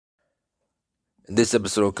In this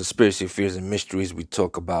episode of Conspiracy Fears and Mysteries, we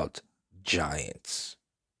talk about giants,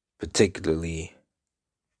 particularly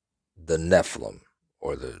the Nephilim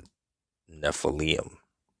or the NEPHiLIM,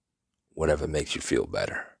 whatever makes you feel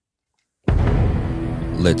better.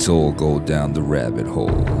 Let's all go down the rabbit hole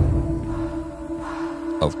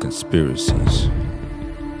of conspiracies,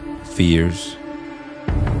 fears,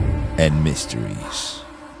 and mysteries.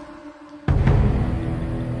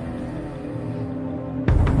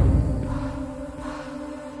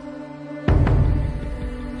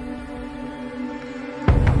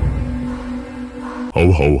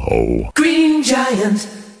 Ho ho ho. Green Giant.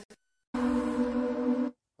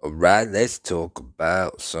 All right, let's talk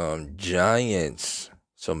about some giants,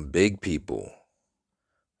 some big people.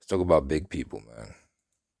 Let's talk about big people, man.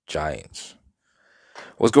 Giants.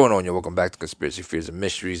 What's going on, y'all? Welcome back to Conspiracy Fears and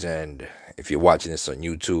Mysteries. And if you're watching this on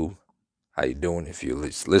YouTube, how you doing? If you're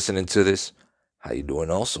listening to this, how you doing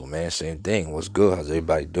also, man? Same thing. What's good? How's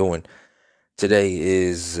everybody doing? Today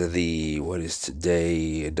is what is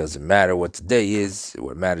today? It doesn't matter what today is.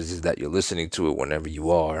 What matters is that you're listening to it whenever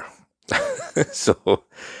you are. So,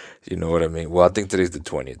 you know what I mean? Well, I think today's the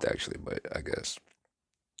 20th, actually, but I guess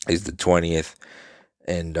it's the 20th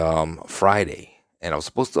and Friday. And I was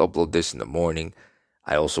supposed to upload this in the morning.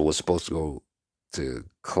 I also was supposed to go to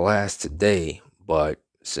class today, but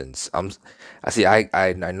since I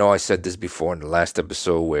know I said this before in the last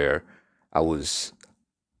episode where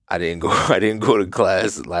I didn't go I didn't go to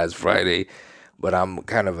class last Friday, but I'm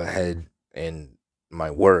kind of ahead in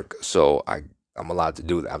my work, so I'm allowed to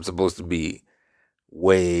do that. I'm supposed to be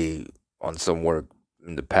way on some work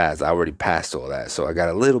in the past. I already passed all that, so I got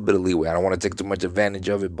a little bit of leeway. I don't want to take too much advantage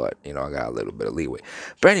of it, but I got a little bit of leeway.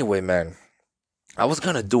 But anyway, man, I was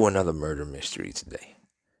gonna do another murder mystery today.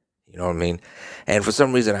 You know what I mean? And for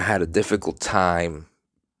some reason, I had a difficult time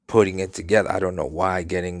putting it together. I don't know why,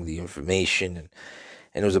 getting the information,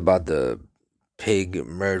 and it was about the pig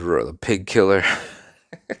murderer, the pig killer.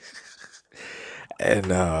 And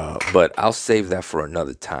but I'll save that for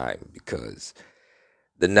another time because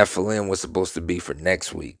the Nephilim was supposed to be for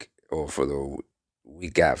next week or for the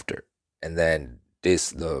week after, and then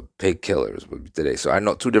the pig killers will be today. So I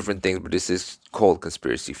know two different things, but this is called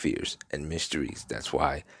conspiracy fears and mysteries. That's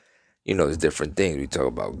why there's different things. We talk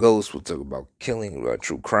about ghosts, we'll talk about killing,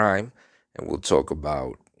 true crime, and we'll talk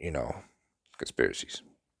about conspiracies.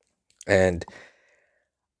 And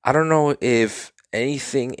I don't know if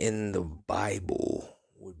anything in the Bible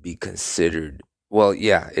would be considered. Well,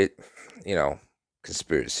 yeah, you know,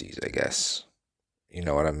 conspiracies, I guess. You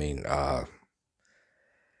know what I mean?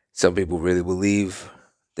 Some people really believe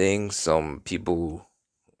things. Some people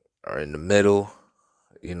are in the middle.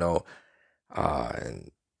 You know,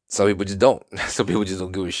 and some people just don't. Some people just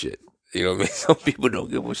don't give a shit. You know what I mean? Some people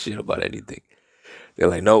don't give a shit about anything. They're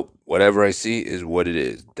like, nope, whatever I see is what it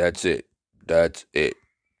is. That's it. That's it.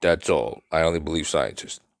 That's all. I only believe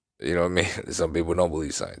scientists. You know what I mean? Some people don't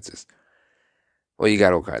believe scientists. Well, you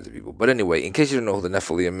got all kinds of people. But anyway, in case you don't know who the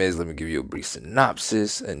Nephilim is, let me give you a brief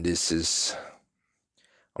synopsis. And this is,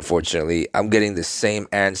 unfortunately, I'm getting the same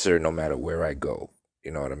answer no matter where I go.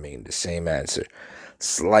 You know what I mean? The same answer.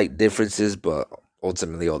 Slight differences, but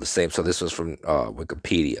ultimately all the same. So this was from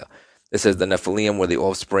Wikipedia. It says the Nephilim were the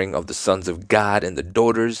offspring of the sons of God and the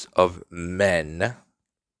daughters of men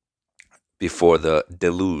before the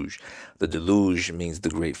deluge. The deluge means the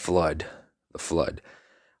great flood, the flood.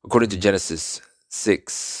 According to Genesis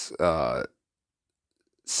 6, 1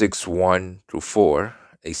 through 4,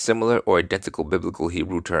 a similar or identical biblical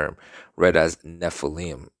Hebrew term read as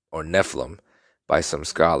Nephilim or Nephilim by some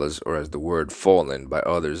scholars, or as the word fallen by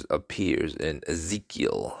others, appears in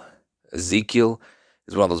Ezekiel. Ezekiel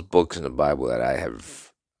is one of those books in the Bible that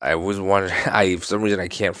I was wondering, for some reason I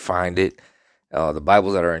can't find it. The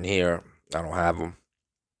Bibles that are in here, I don't have them.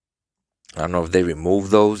 I don't know if they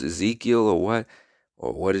removed those, Ezekiel or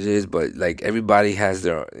what it is, but like everybody has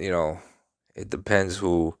their, it depends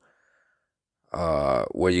where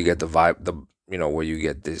you get the vibe, where you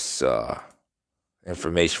get this,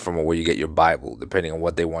 information from, or where you get your Bible, depending on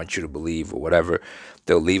what they want you to believe or whatever.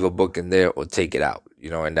 They'll leave a book in there or take it out,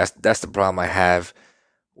 and that's the problem I have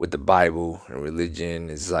with the Bible and religion.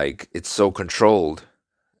 Is like it's so controlled,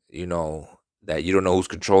 that you don't know who's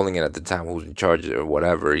controlling it at the time, who's in charge or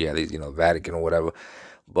whatever. Yeah, these, Vatican or whatever.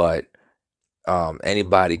 But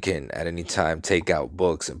anybody can at any time take out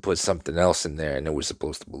books and put something else in there, and then we're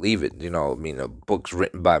supposed to believe it. I mean, a book's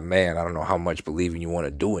written by man. I don't know how much believing you want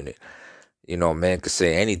to do in it. Man could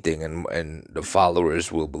say anything, and the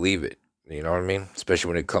followers will believe it. You know what I mean? Especially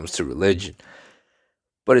when it comes to religion.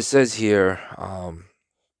 But it says here,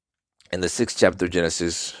 in the 6th chapter of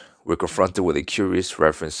Genesis, we're confronted with a curious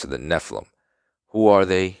reference to the Nephilim, Who are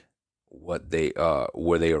they? What they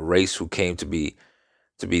were they a race who came to be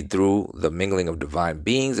through the mingling of divine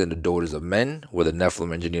beings and the daughters of men? Were the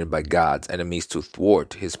Nephilim engineered by God's enemies to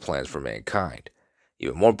thwart his plans for mankind?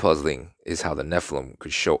 Even more puzzling is how the Nephilim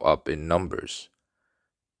could show up in numbers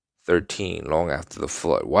 13 long after the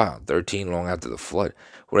flood. Wow, 13 long after the flood.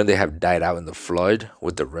 Wouldn't they have died out in the flood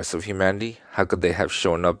with the rest of humanity? How could they have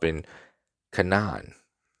shown up in Canaan?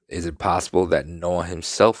 Is it possible that Noah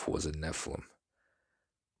himself was a Nephilim?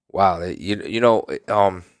 Wow, it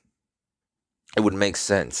would make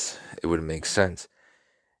sense. It would make sense.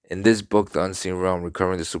 In this book, The Unseen Realm,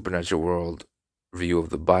 Recovering the Supernatural World, Review of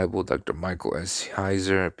the Bible, Dr. Michael S.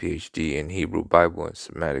 Heiser, a PhD in Hebrew Bible and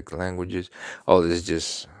Semitic languages. Oh, this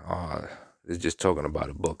is just talking about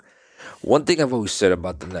a book. One thing I've always said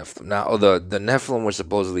about the Nephilim. Now, the Nephilim were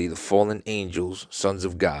supposedly the fallen angels, sons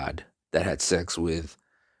of God, that had sex with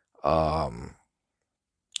um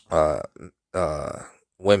uh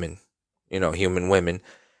women, human women.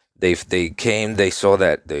 They came, they saw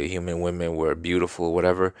that the human women were beautiful,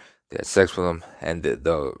 whatever. They had sex with them, and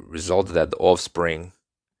the result of that, the offspring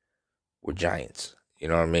were giants. You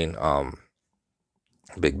know what I mean?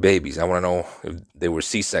 Big babies. I want to know if they were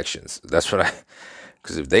C sections. That's what I.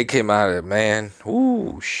 Because if they came out of it, man,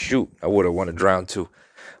 ooh, shoot, I would have wanted to drown too.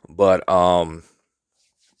 But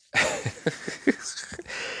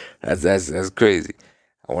that's crazy.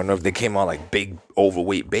 I wonder if they came out like big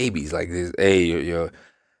overweight babies, like this. Hey, your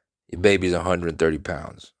baby's 130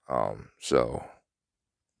 pounds. So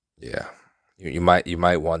yeah, you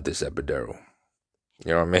might want this epidural.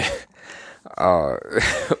 You know what I mean?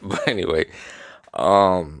 But anyway,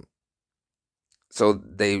 um, so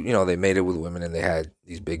they made it with women and they had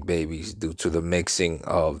these big babies due to the mixing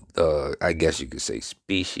of the, I guess you could say,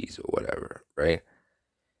 species or whatever, right?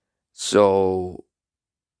 So,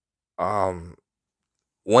 um,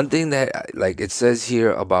 one thing that like it says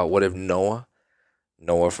here about what if Noah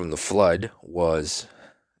from the flood was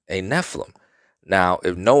a Nephilim. Now,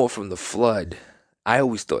 if Noah from the flood, I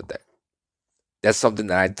always thought that. That's something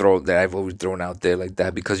that I've always thrown out there like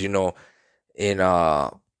that because in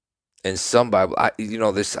in some Bible,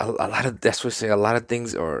 there's a lot of, that's what I say, a lot of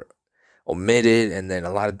things are omitted, and then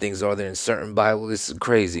a lot of things are there in certain Bible. This is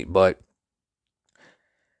crazy, but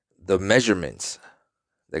the measurements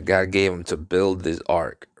that God gave him to build this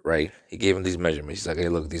ark, right? He gave him these measurements. He's like, hey,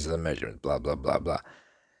 look, these are the measurements, blah blah blah blah,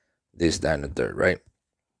 this, that, and the third, right?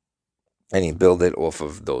 And he built it off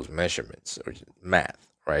of those measurements or math,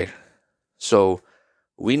 right? So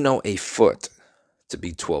we know a foot to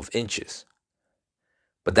be 12 inches,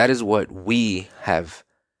 but that is what we have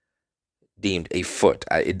deemed a foot.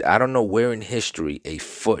 I don't know where in history a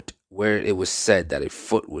foot, where it was said that a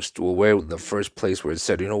foot was, or where the first place where it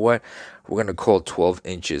said, you know what, we're going to call 12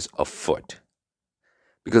 inches a foot.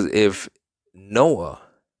 Because if Noah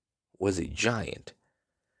was a giant,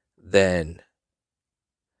 then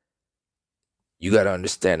you got to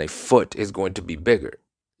understand a foot is going to be bigger.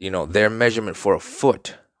 Their measurement for a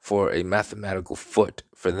foot, for a mathematical foot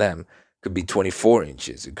for them, could be 24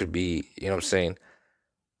 inches. It could be, what I'm saying,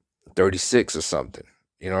 36 or something.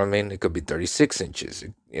 You know what I mean? It could be 36 inches.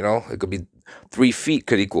 It could be 3 feet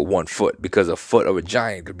could equal 1 foot because a foot of a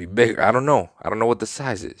giant could be bigger. I don't know. I don't know what the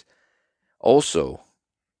size is. Also,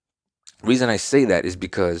 reason I say that is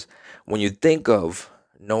because when you think of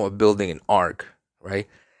Noah building an ark, right,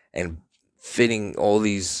 and fitting all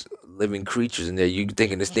these living creatures in there, you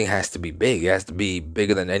thinking this thing has to be big. It has to be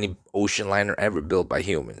bigger than any ocean liner ever built by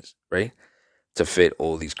humans, right? To fit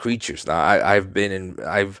all these creatures. Now, I've in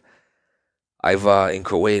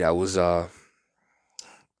Kuwait.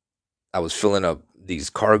 I was filling up these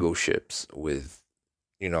cargo ships with,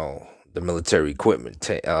 the military equipment,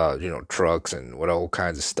 trucks and what all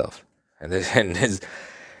kinds of stuff. And this, and this,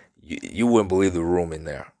 you wouldn't believe the room in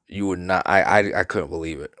there. You would not. I couldn't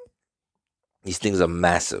believe it. These things are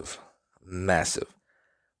massive, massive.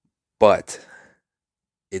 But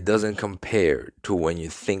it doesn't compare to when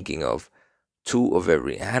you're thinking of two of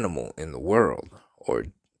every animal in the world, or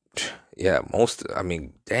yeah, most. I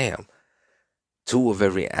mean, damn, two of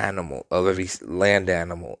every animal, of every land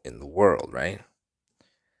animal in the world, right?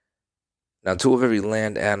 Now, two of every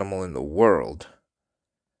land animal in the world,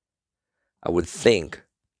 I would think,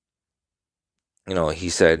 he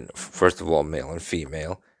said, first of all, male and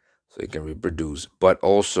female, so he can reproduce. But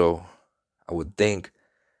also, I would think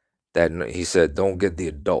that he said, don't get the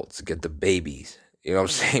adults, get the babies. You know what I'm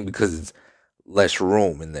saying? Because it's less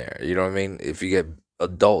room in there. You know what I mean? If you get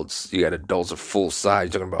adults, you got adults of full size.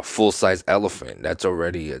 You're talking about full size elephant. That's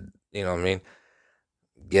already a, you know what I mean?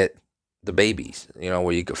 Get the babies,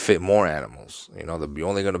 where you could fit more animals. You're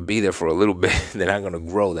only going to be there for a little bit. They're not going to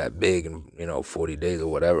grow that big in 40 days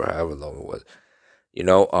or whatever, however long it was.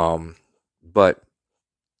 But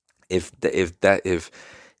if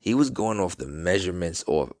he was going off the measurements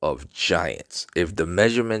of giants, if the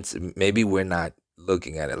measurements, maybe we're not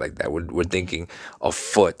looking at it like that. We're thinking a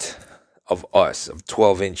foot of us of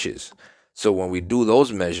 12 inches. So when we do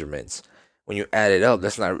those measurements, when you add it up,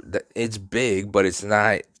 it's big, but it's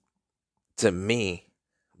not, to me,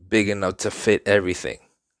 big enough to fit everything.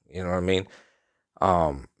 You know what I mean?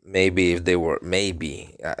 Maybe if they were,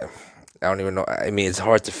 maybe I don't even know. I mean, it's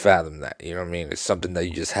hard to fathom that. You know what I mean? It's something that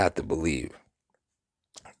you just have to believe.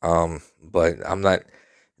 But I'm not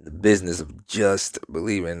in the business of just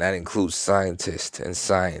believing. That includes scientists and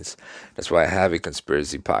science. That's why I have a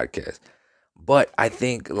conspiracy podcast. But I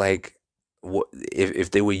think, like, if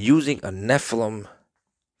they were using foot,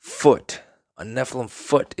 a Nephilim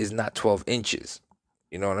foot is not 12 inches.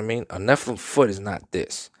 You know what I mean? A Nephilim foot is not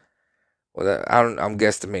this. Well, I'm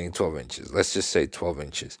guesstimating 12 inches. Let's just say 12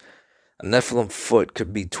 inches. A Nephilim foot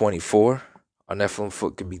could be 24. A Nephilim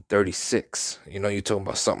foot could be 36. You're talking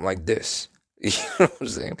about something like this. You know what I'm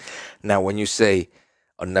saying? Now, when you say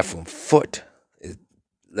a Nephilim foot,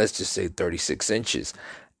 let's just say 36 inches,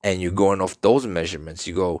 and you're going off those measurements,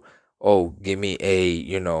 you go, oh, give me a,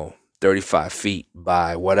 35 feet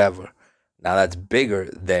by whatever. Now, that's bigger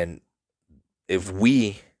than if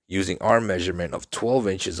we, using our measurement of 12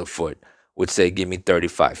 inches a foot, would say, give me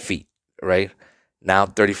 35 feet, right? Now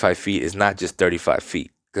 35 feet is not just 35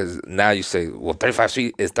 feet, because now you say, well, 35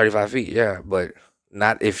 feet is 35 feet, yeah, but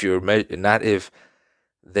not if not if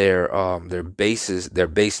their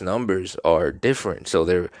base numbers are different. So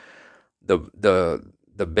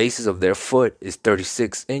the basis of their foot is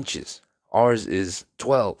 36 inches. Ours is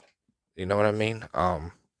 12. You know what I mean?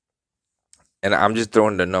 And I'm just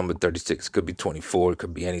throwing the number 36. Could be 24. It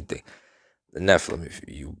could be anything. The Nephilim, if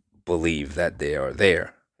you believe that they are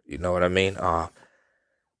there. You know what I mean?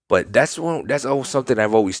 But that's always something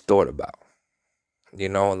I've always thought about.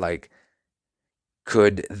 Like,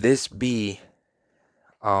 could this be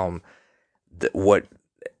what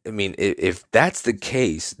I mean? If that's the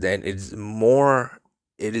case, then it is more.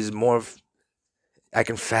 I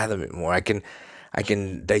can fathom it more. I can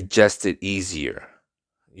digest it easier.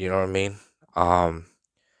 You know what I mean? Um,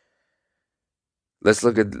 let's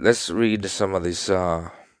read some of these.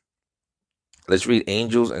 Let's read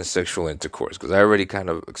angels and sexual intercourse, because I already kind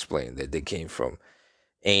of explained that they came from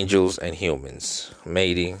angels and humans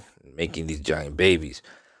mating, making these giant babies.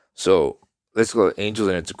 So let's go angels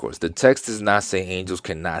and intercourse. The text does not say angels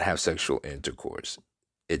cannot have sexual intercourse.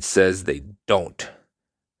 It says they don't.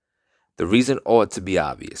 The reason ought to be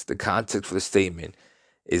obvious. The context for the statement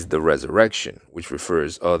is the resurrection, which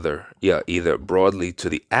refers either broadly to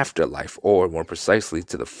the afterlife or more precisely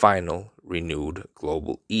to the final renewed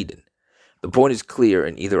global Eden. The point is clear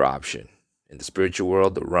in either option. In the spiritual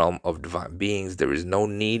world, the realm of divine beings, there is no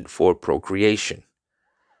need for procreation.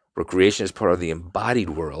 Procreation is part of the embodied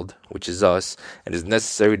world, which is us, and is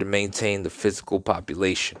necessary to maintain the physical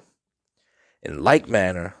population. In like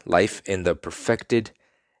manner, life in the perfected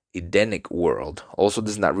Edenic world also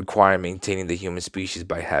does not require maintaining the human species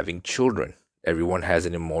by having children. Everyone has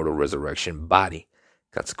an immortal resurrection body.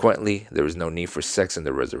 Consequently, there is no need for sex in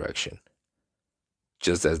the resurrection,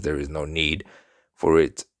 just as there is no need for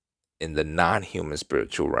it in the non-human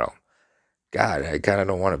spiritual realm. God, I kind of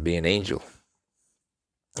don't want to be an angel.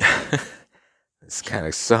 This kind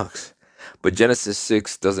of sucks. But Genesis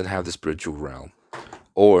 6 doesn't have the spiritual realm,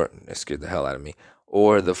 or, that scared the hell out of me,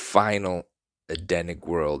 or the final Edenic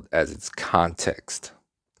world as its context.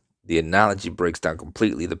 The analogy breaks down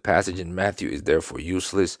completely. The passage in Matthew is therefore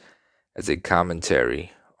useless as a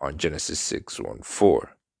commentary on Genesis 6:1-4.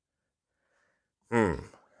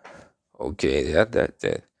 Okay,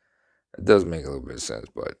 that does make a little bit of sense,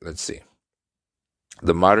 but let's see.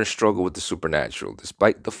 The modern struggle with the supernatural.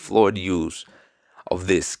 Despite the flawed use of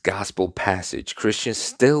this gospel passage, Christians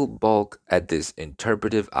still balk at this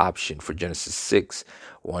interpretive option for Genesis 6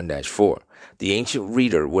 1-4. The ancient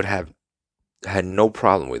reader would have had no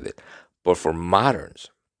problem with it, but for moderns,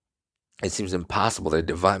 it seems impossible that a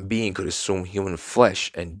divine being could assume human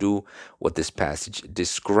flesh and do what this passage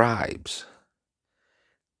describes.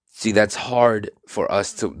 See, that's hard for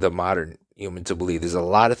us, the modern human, to believe. There's a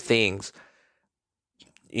lot of things,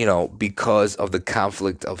 because of the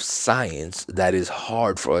conflict of science, that is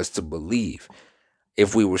hard for us to believe.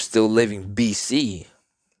 If we were still living BC,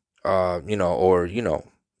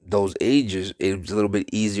 those ages, it was a little bit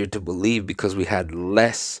easier to believe because we had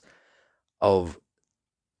less of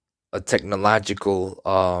a technological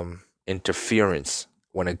interference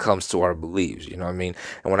when it comes to our beliefs. You know what I mean?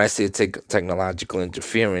 And when I say technological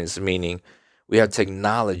interference, meaning we have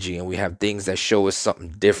technology and we have things that show us something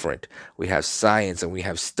different. We have science and we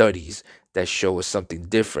have studies that show us something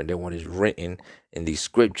different than what is written in these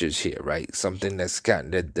scriptures here, right? Something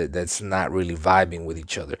that's not really vibing with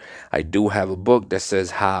each other. I do have a book that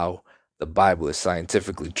says how the Bible is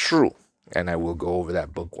scientifically true, and I will go over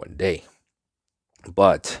that book one day.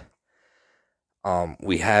 But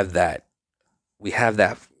we have that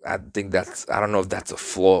I think that's, I don't know if that's a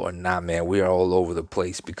flaw or not, man. We are all over the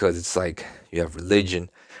place because it's like you have religion,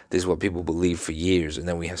 this is what people believe for years, and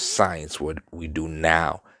then we have science, what we do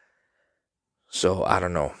now. So I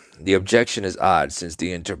don't know. The objection is odd since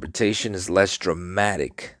the interpretation is less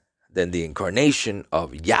dramatic than the incarnation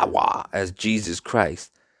of Yahweh as Jesus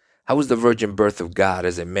Christ. How is the virgin birth of God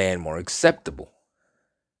as a man more acceptable?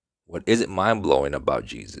 What isn't mind blowing about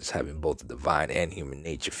Jesus having both the divine and human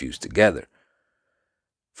nature fused together?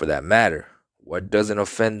 For that matter, what doesn't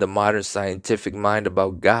offend the modern scientific mind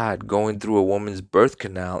about God going through a woman's birth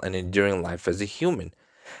canal and enduring life as a human,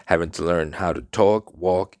 having to learn how to talk,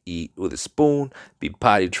 walk, eat with a spoon, be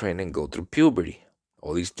potty trained, and go through puberty?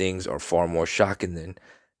 All these things are far more shocking than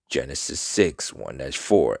Genesis 6,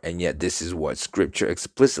 1-4, and yet this is what Scripture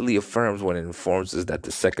explicitly affirms when it informs us that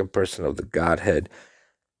the second person of the Godhead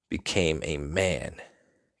became a man.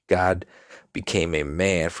 God became a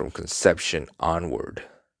man from conception onward.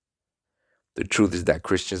 The truth is that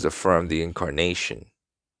Christians affirm the incarnation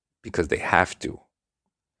because they have to.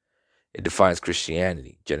 It defines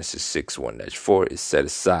Christianity. Genesis 6, 1-4 is set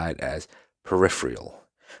aside as peripheral.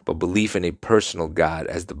 But belief in a personal God,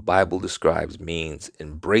 as the Bible describes, means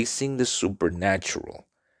embracing the supernatural.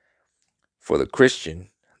 For the Christian,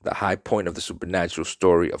 the high point of the supernatural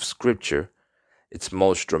story of Scripture, its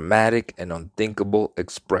most dramatic and unthinkable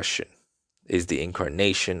expression, is the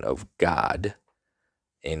incarnation of God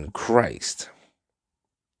in Christ.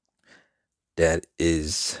 That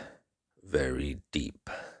is very deep.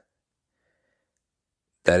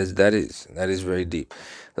 That is very deep.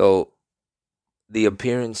 So the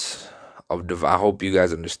appearance of I hope you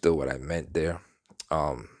guys understood what I meant there.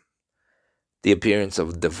 Um, the appearance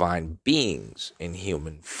of divine beings in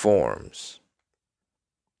human forms.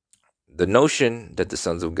 The notion that the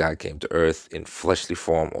sons of God came to earth in fleshly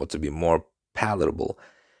form ought to be more palatable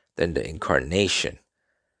than the incarnation,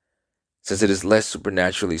 since it is less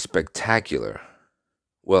supernaturally spectacular.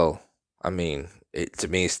 Well, I mean, to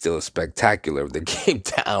me, it's still spectacular. They came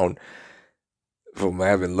down from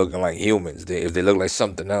heaven looking like humans. If they look like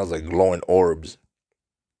something else, like glowing orbs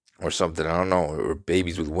or something, I don't know, or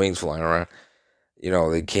babies with wings flying around,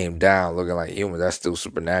 they came down looking like humans. That's still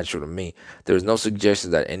supernatural to me. There is no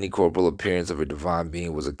suggestion that any corporal appearance of a divine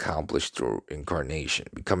being was accomplished through incarnation.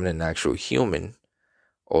 Becoming an actual human,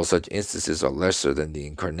 all such instances are lesser than the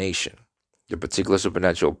incarnation. The particular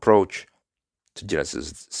supernatural approach to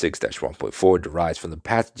Genesis 6-1.4 derives from the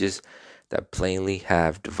passages that plainly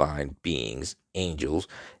have divine beings, angels,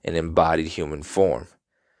 in embodied human form.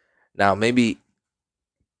 Now, maybe,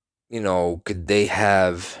 could they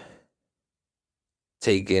have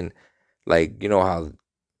taken, like, how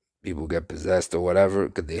people get possessed or whatever?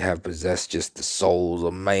 Could they have possessed just the souls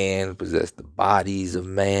of man, possessed the bodies of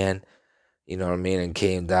man, you know what I mean, and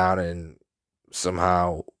came down and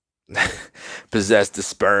somehow possessed the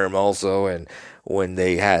sperm also? And when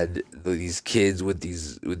they had these kids with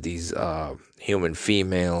these human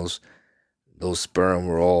females, those sperm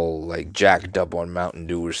were all like jacked up on Mountain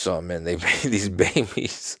Dew or something, and they made these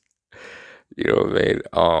babies. You know what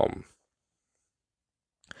I mean?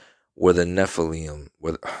 Were the Nephilim,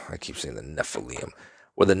 I keep saying the Nephilim,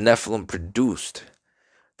 were the Nephilim produced?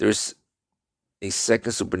 There's a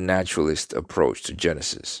second supernaturalist approach to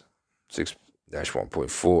Genesis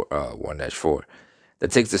 6-1.4, 1-4,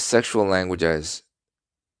 that takes the sexual language as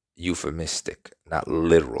euphemistic, not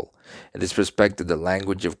literal. In this perspective, the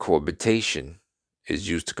language of cohabitation is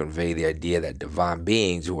used to convey the idea that divine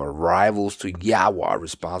beings who are rivals to Yahweh are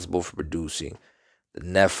responsible for producing the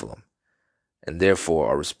Nephilim, and therefore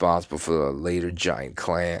are responsible for the later giant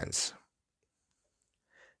clans.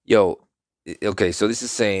 Okay, so this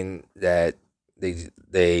is saying that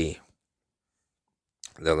the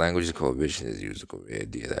language of cohabitation is used to convey the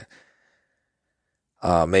idea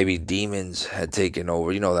that maybe demons had taken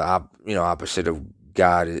over. Opposite of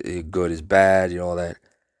God, good is bad. All that.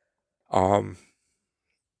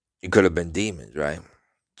 It could have been demons, right?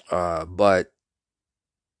 But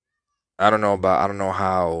I don't know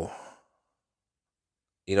how.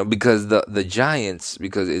 Because the giants,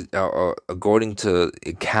 because according to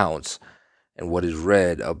accounts and what is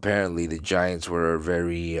read, apparently the giants were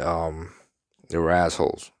very they were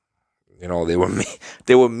assholes. They were mean.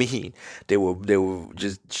 They were mean. They were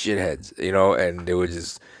just shitheads. And they were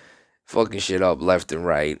just fucking shit up left and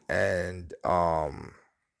right. And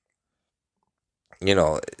you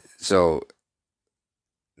know, so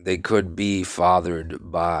they could be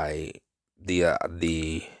fathered by the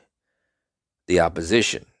the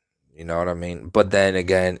opposition. You know what I mean? But then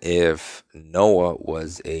again, if Noah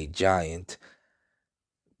was a giant,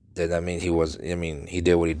 then he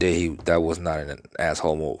did what he did. That was not an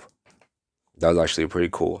asshole move. That was actually pretty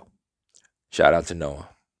cool. Shout out to Noah.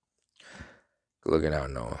 Good looking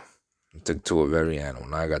out, Noah. Took to a very animal.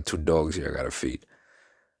 Now I got two dogs here I gotta feed.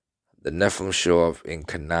 The Nephilim show up in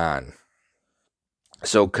Canaan.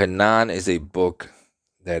 So Canaan is a book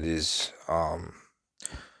that is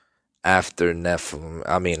after Nephilim.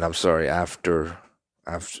 I'm sorry, after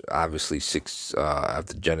obviously six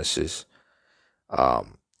after Genesis.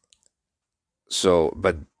 Um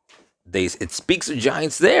but it speaks of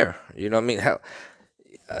giants there. You know what I mean? Hell,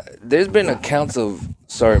 there's been accounts of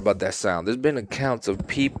sorry about that sound. There's been accounts of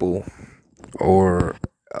people or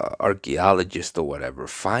archaeologists or whatever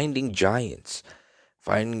finding giant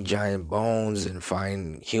bones and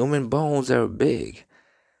finding human bones that are big.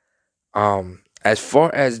 As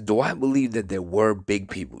far as do I believe that there were big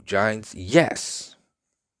people, giants? Yes.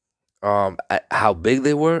 How big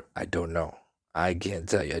they were, I don't know. I can't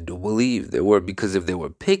tell you. I do believe there were because if they were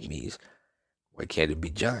pygmies, why can't it be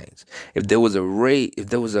giants? If there was if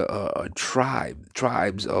there was a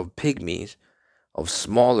tribes of pygmies, of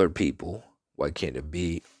smaller people, why can't it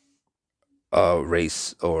be a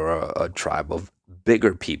race or a tribe of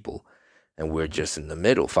bigger people? And we're just in the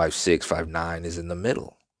middle. 5'6", 5'9" is in the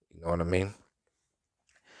middle. You know what I mean?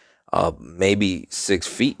 Maybe 6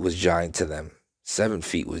 feet was giant to them. 7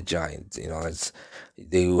 feet was giant.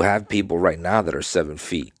 They have people right now that are 7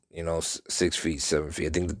 feet. 6 feet, 7 feet. I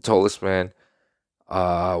think the tallest man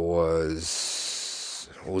was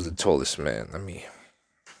what was the tallest man?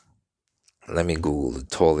 Let me Google the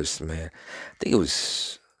tallest man. I think it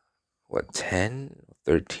was what 10,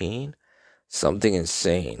 13, something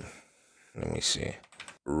insane. Let me see.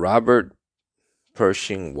 Robert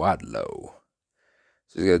Pershing Wadlow.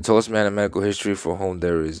 So he's got the tallest man in medical history for whom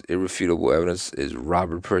there is irrefutable evidence is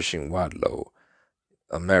Robert Pershing Wadlow,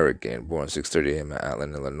 American, born 6:30 a.m. at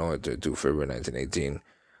Atlanta, Illinois, 22 February 1918,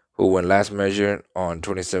 who, when last measured on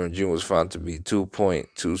 27 June, was found to be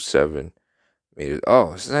 2.27 meters.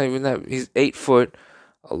 Oh, it's not even that. He's 8 foot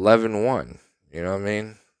 11 1. You know what I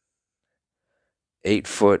mean? 8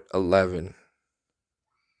 foot 11.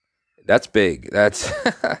 That's big. That's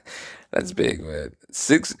that's big, man.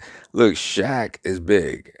 Six. Look, Shaq is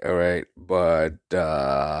big. All right, but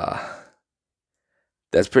that's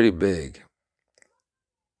pretty big.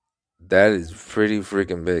 That is pretty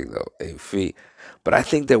freaking big, though. 8 feet. But I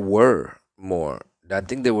think there were more. I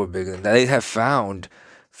think they were bigger than that. They have found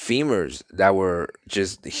femurs that were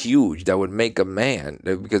just huge that would make a man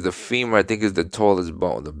because the femur I think is the tallest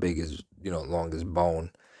bone, the biggest, longest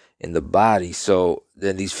bone in the body. So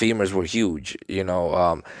then these femurs were huge.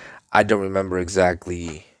 I don't remember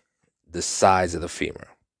exactly the size of the femur.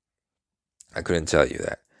 I couldn't tell you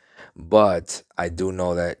that, but I do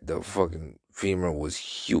know that the fucking femur was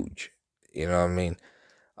huge. You know what I mean?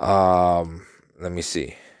 Let me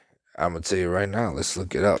see. I'm gonna tell you right now. Let's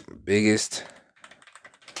look it up. Biggest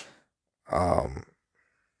um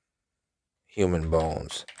human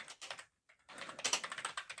bones.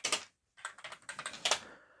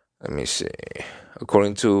 Let me see.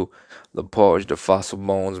 According to Lepage, the fossil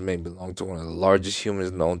bones may belong to one of the largest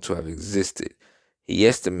humans known to have existed. He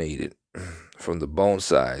estimated from the bone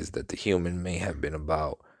size that the human may have been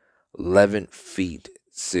about 11 feet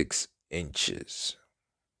 6 inches.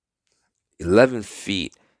 11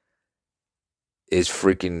 feet is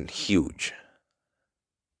freaking huge.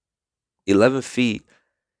 11 feet,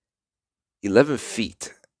 11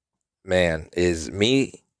 feet, man, is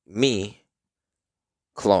me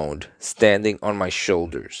cloned standing on my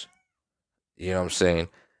shoulders. You know what I'm saying?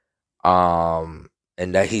 And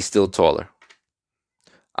that he's still taller.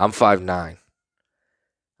 I'm 5'9".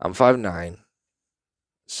 I'm 5'9".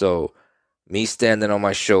 So me standing on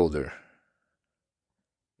my shoulder.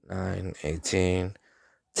 9, 18,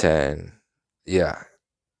 10. Yeah.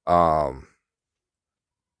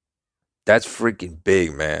 That's freaking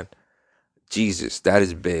big, man. Jesus, that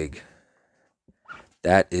is big.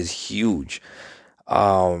 That is huge.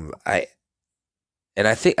 I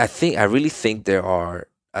really think there are.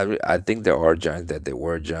 I think there are giants that they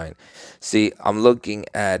were giant. See, I'm looking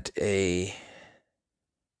at these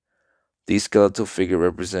skeletal figures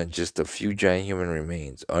represent just a few giant human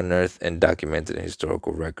remains unearthed and documented in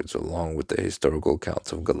historical records, along with the historical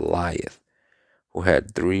accounts of Goliath, who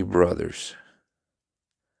had three brothers.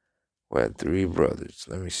 Who had three brothers.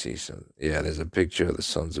 Let me see some. Yeah, there's a picture of the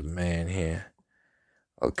sons of man here.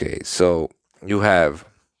 Okay, so you have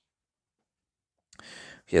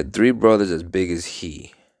he had three brothers as big as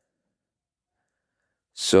he.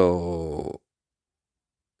 So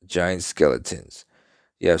giant skeletons.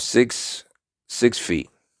 You have 6 feet,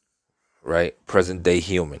 right? Present day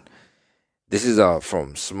human. This is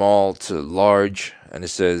from small to large, and it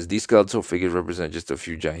says these skeletal figures represent just a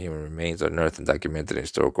few giant human remains unearthed and documented in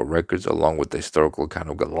historical records, along with the historical account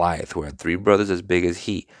of Goliath, who had three brothers as big as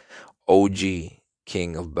he. OG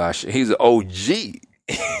King of Bashan. He's an OG.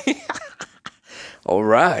 All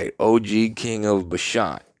right, OG King of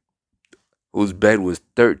Bashan, whose bed was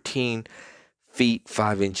 13 feet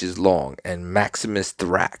 5 inches long, and Maximus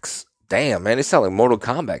Thrax. Damn, man, they sound like Mortal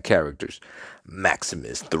Kombat characters.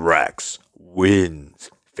 Maximus Thrax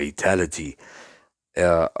wins. Fatality.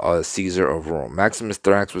 Caesar of Rome. Maximus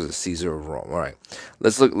Thrax was a Caesar of Rome. All right,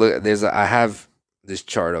 let's look. Look, I have this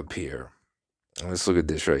chart up here. Let's look at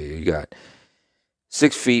this right here. You got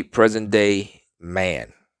 6 feet present day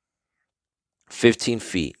man, 15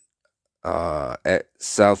 feet at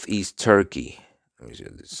southeast Turkey. Let me see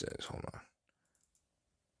what this says. Hold on.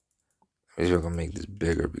 Let me see if I can make this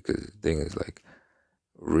bigger because the thing is like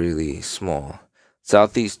really small.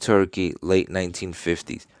 Southeast Turkey, late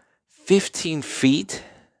 1950s. 15 feet?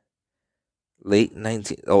 Late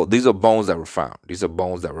 19. Oh, these are bones that were found. These are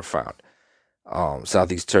bones that were found.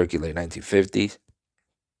 Southeast Turkey, late 1950s.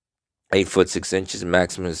 8 foot 6 inches.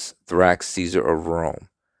 Maximus Thrax, Caesar of Rome.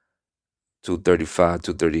 235,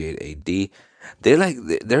 238 AD.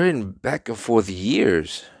 They're in back and forth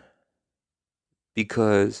years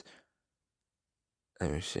because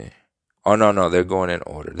let me see. Oh no, they're going in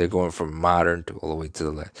order. They're going from modern to all the way to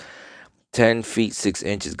the left. 10 feet 6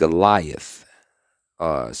 inches. Goliath.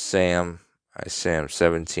 Sam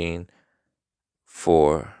 17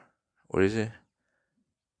 for what is it?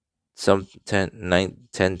 Some 10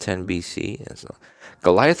 BC. And so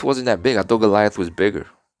Goliath wasn't that big. I thought Goliath was bigger.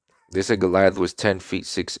 They said Goliath was 10 feet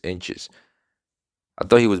 6 inches. I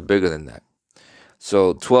thought he was bigger than that.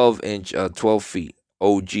 So 12 feet.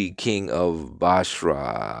 OG King of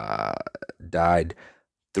Basra died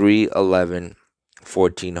 311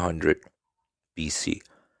 1400 BC.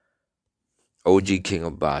 OG King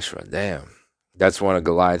of Basra. Damn. That's one of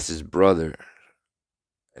Goliath's brother.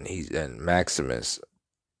 And Maximus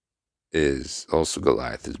is also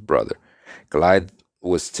Goliath's brother. Goliath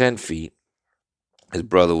was 10 feet. His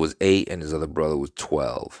brother was 8 and his other brother was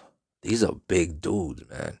 12. These are big dudes,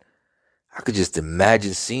 man. I could just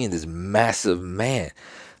imagine seeing this massive man.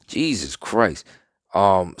 Jesus Christ.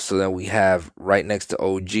 So then we have right next to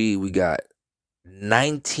OG, we got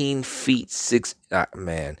 19 feet 6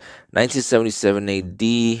 man. 1977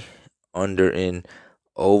 AD under an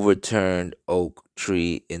overturned oak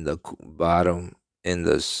tree in the bottom in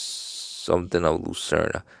the something of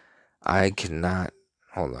Lucerna. I cannot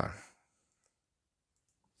hold on.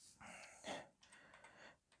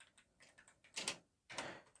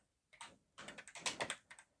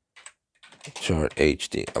 Chart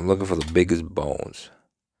HD. I'm looking for the biggest bones.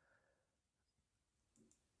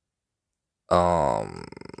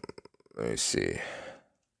 Let me see.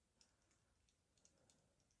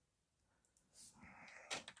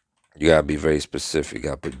 You gotta be very specific. You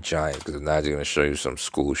gotta put giant because I'm not gonna show you some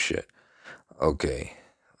school shit. Okay.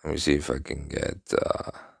 Let me see if I can get.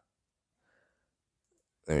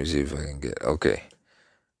 Let me see if I can get. Okay.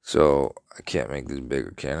 So I can't make this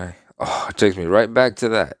bigger, can I? Oh, it takes me right back to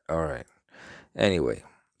that. All right. Anyway,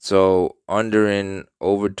 so under an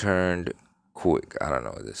overturned quick. I don't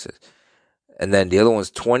know what this is. And then the other one's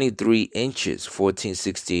 23 inches,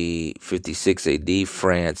 1460, 56 AD,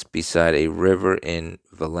 France, beside a river in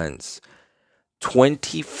Valence.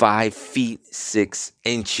 25 feet 6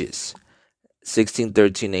 inches,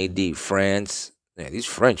 1613 AD, France. Man, these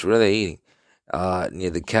French, what are they eating? Near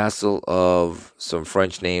the castle of some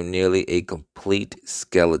French name, nearly a complete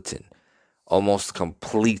skeleton. Almost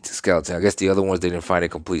complete skeleton. I guess the other ones they didn't find a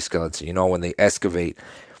complete skeleton. You know, when they excavate,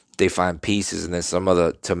 they find pieces and then some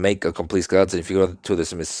other to make a complete skeleton. If you go to the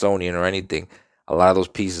Smithsonian or anything, a lot of those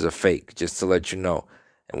pieces are fake, just to let you know.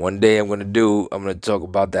 And one day I'm gonna talk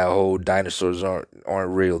about that whole dinosaurs aren't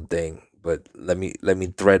real thing. But let me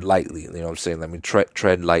tread lightly. You know what I'm saying? Let me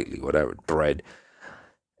tread lightly, whatever, thread.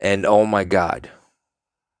 And oh my God.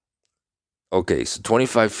 Okay, so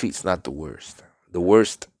 25 feet's not the worst. The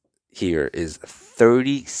worst here is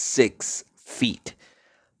 36 feet.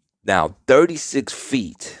 Now, 36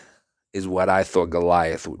 feet is what I thought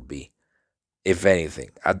Goliath would be, if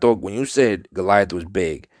anything. I thought when you said Goliath was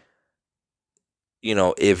big,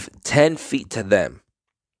 if 10 feet to them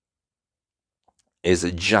is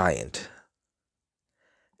a giant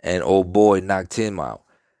and old boy knocked him out,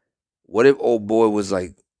 what if old boy was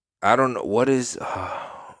like, I don't know,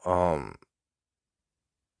 um,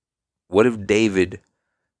 what if David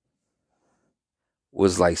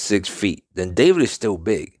was like 6 feet? Then David is still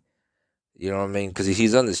big. You know what I mean? Because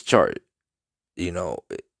he's on this chart.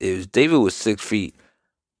 If David was 6 feet,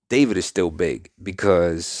 David is still big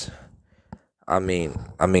because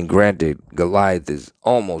granted, Goliath is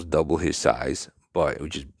almost double his size, but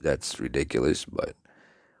that's ridiculous. But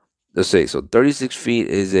let's say so. 36 feet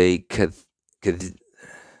is a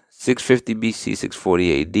 650 BC,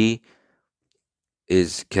 640 AD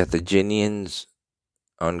is Carthaginians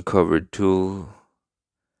uncovered two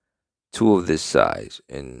of this size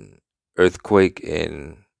in earthquake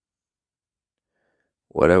in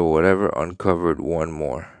whatever uncovered one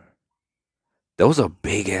more. Those are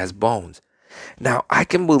big ass bones. Now I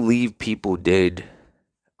can believe people did.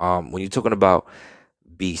 When you're talking about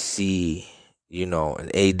BC,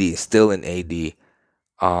 and AD, still in AD,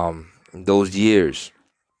 those years,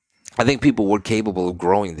 I think people were capable of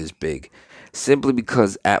growing this big, simply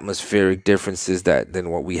because atmospheric differences than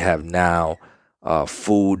what we have now,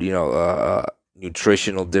 food,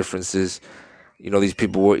 nutritional differences. These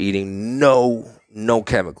people were eating no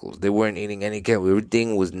chemicals. They weren't eating any chemicals.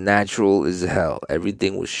 Everything was natural as hell.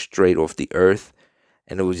 Everything was straight off the earth,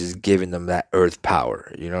 and it was just giving them that earth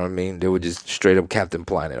power. You know what I mean? They were just straight up Captain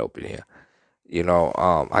Planet up in here.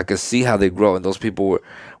 I could see how they grow, and those people were,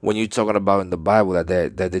 when you're talking about in the Bible that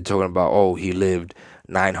they're talking about, oh, he lived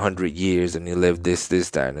 900 years and he lived this,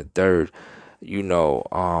 that, and the third.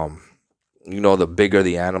 The bigger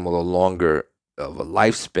the animal, the longer of a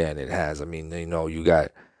lifespan it has. I mean, you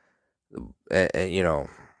got,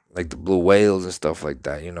 like the blue whales and stuff like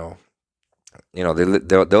that.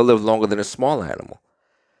 They'll live longer than a small animal,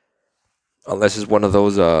 unless it's one of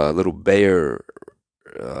those uh, little bear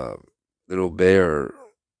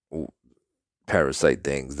parasite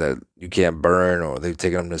things that you can't burn, or they've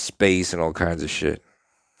taken them to space and all kinds of shit.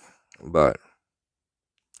 But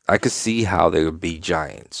I could see how they would be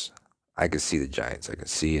giants. I could see the giants. I could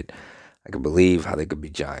see it. I could believe how they could be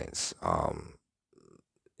giants.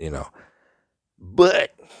 You know,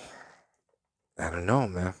 but I don't know,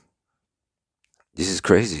 man. This is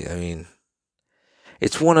crazy. I mean,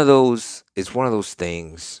 it's one of those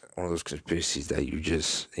things, one of those conspiracies that you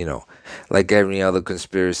just, like every other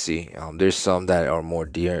conspiracy. There's some that are more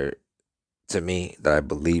dear to me, that I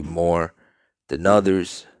believe more than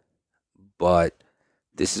others, but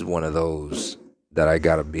this is one of those that I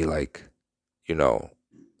gotta be like, you know,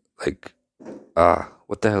 like,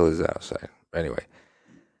 what the hell is that outside?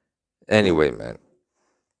 Anyway, man.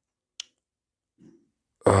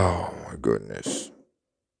 Oh my goodness,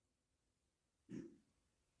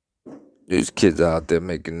 these kids out there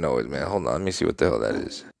making noise, man. Hold on, let me see what the hell that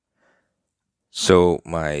is. So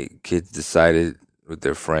my kids decided with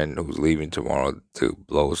their friend who's leaving tomorrow to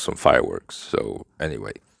blow some fireworks. So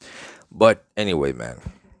anyway, man,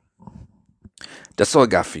 that's all I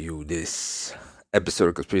got for you this episode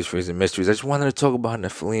of Conspiracy Theories and Mysteries. I just wanted to talk about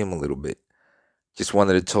Nephilim a little bit. Just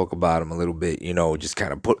wanted to talk about him a little bit, just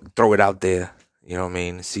kind of throw it out there, you know what I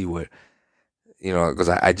mean? See what, because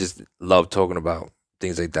I just love talking about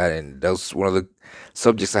things like that. And that was one of the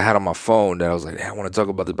subjects I had on my phone that I was like, "Hey, I want to talk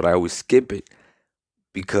about this," but I always skip it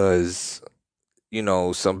because,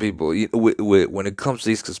 some people, when it comes to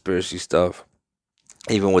these conspiracy stuff,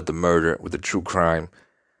 even with the murder, with the true crime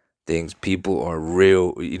things, people are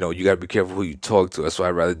real. You got to be careful who you talk to. That's why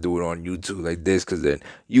I'd rather do it on YouTube like this, because then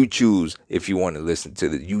you choose if you want to listen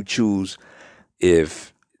to it. You choose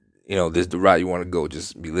if, this is the route you want to go.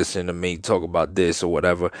 Just be listening to me talk about this or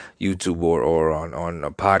whatever, YouTube or on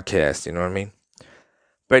a podcast. You know what I mean?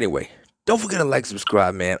 But anyway, don't forget to like,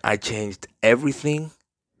 subscribe, man. I changed everything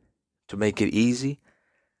to make it easy.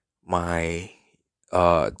 My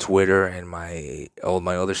Twitter and all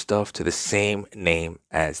my other stuff to the same name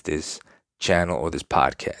as this channel or this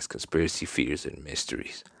podcast, Conspiracy Fears and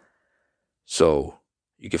Mysteries. So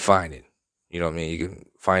you can find it. You know what I mean? You can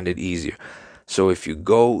find it easier. So if you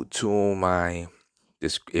go to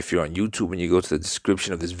if you're on YouTube and you go to the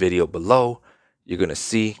description of this video below, you're gonna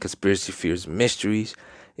see Conspiracy Fears and Mysteries.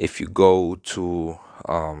 If you go to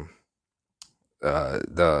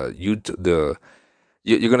the YouTube,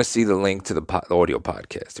 you're going to see the link to the audio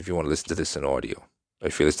podcast if you want to listen to this in audio. Or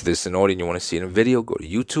if you listen to this in audio and you want to see it in video, go to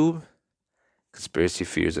YouTube, Conspiracy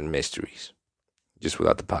Fears and Mysteries. Just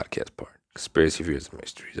without the podcast part. Conspiracy Fears and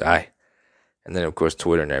Mysteries. And then, of course,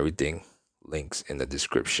 Twitter and everything. Links in the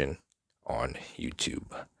description on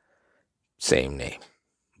YouTube. Same name.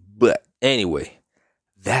 But anyway,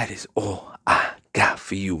 that is all I got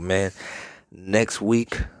for you, man. Next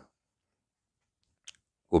week,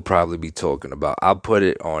 we'll probably be talking about. I'll put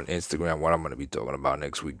it on Instagram what I'm going to be talking about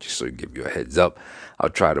next week, just so to give you a heads up. I'll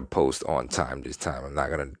try to post on time this time. I'm not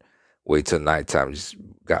going to wait till nighttime. Just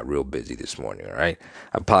got real busy this morning, all right?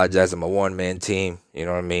 I apologize. I'm a one-man team, you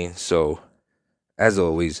know what I mean? So, as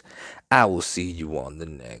always, I will see you on the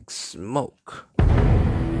next smoke.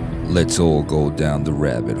 Let's all go down the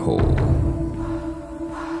rabbit hole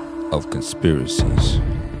of conspiracies,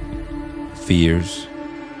 fears,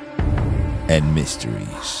 and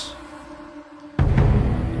mysteries.